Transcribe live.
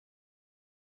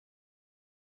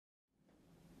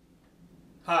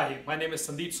Hi, my name is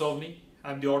Sandeep Sovni.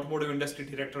 I'm the Automotive Industry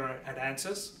Director at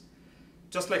Ansys.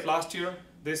 Just like last year,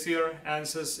 this year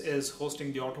Ansys is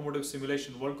hosting the Automotive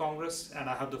Simulation World Congress, and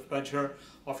I have the pleasure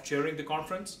of chairing the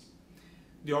conference.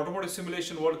 The Automotive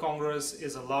Simulation World Congress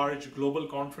is a large global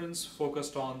conference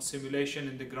focused on simulation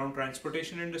in the ground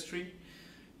transportation industry.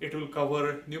 It will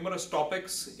cover numerous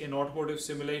topics in automotive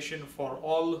simulation for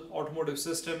all automotive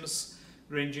systems,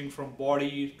 ranging from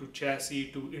body to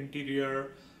chassis to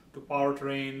interior to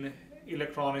powertrain,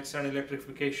 electronics and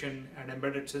electrification, and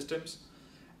embedded systems.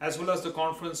 As well as the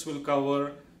conference will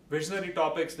cover visionary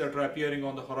topics that are appearing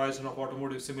on the horizon of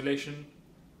automotive simulation,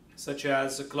 such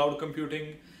as cloud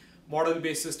computing,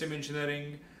 model-based system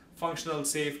engineering, functional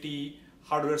safety,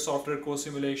 hardware-software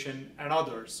co-simulation, and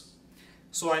others.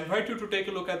 So I invite you to take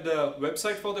a look at the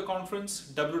website for the conference,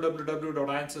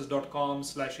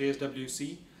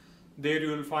 www.ansys.com/ASWC. There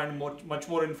you will find much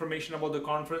more information about the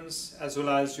conference, as well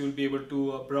as you'll be able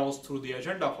to browse through the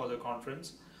agenda for the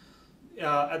conference.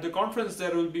 At the conference,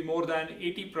 there will be more than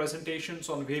 80 presentations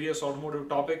on various automotive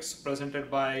topics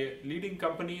presented by leading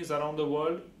companies around the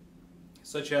world,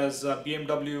 such as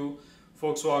BMW,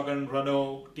 Volkswagen,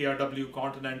 Renault, TRW,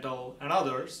 Continental, and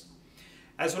others.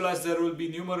 As well as there will be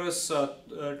numerous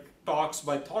talks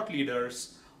by thought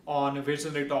leaders on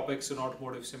visionary topics in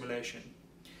automotive simulation.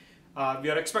 We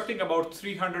are expecting about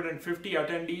 350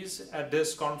 attendees at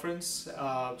this conference,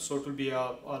 so it will be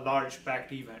a large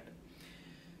packed event.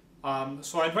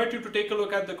 So I invite you to take a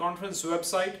look at the conference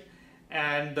website,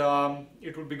 and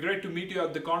it would be great to meet you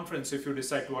at the conference if you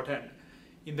decide to attend.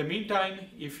 In the meantime,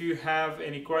 if you have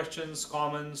any questions,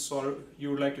 comments, or you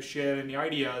would like to share any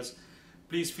ideas,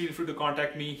 please feel free to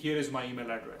contact me. Here is my email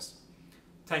address.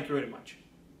 Thank you very much.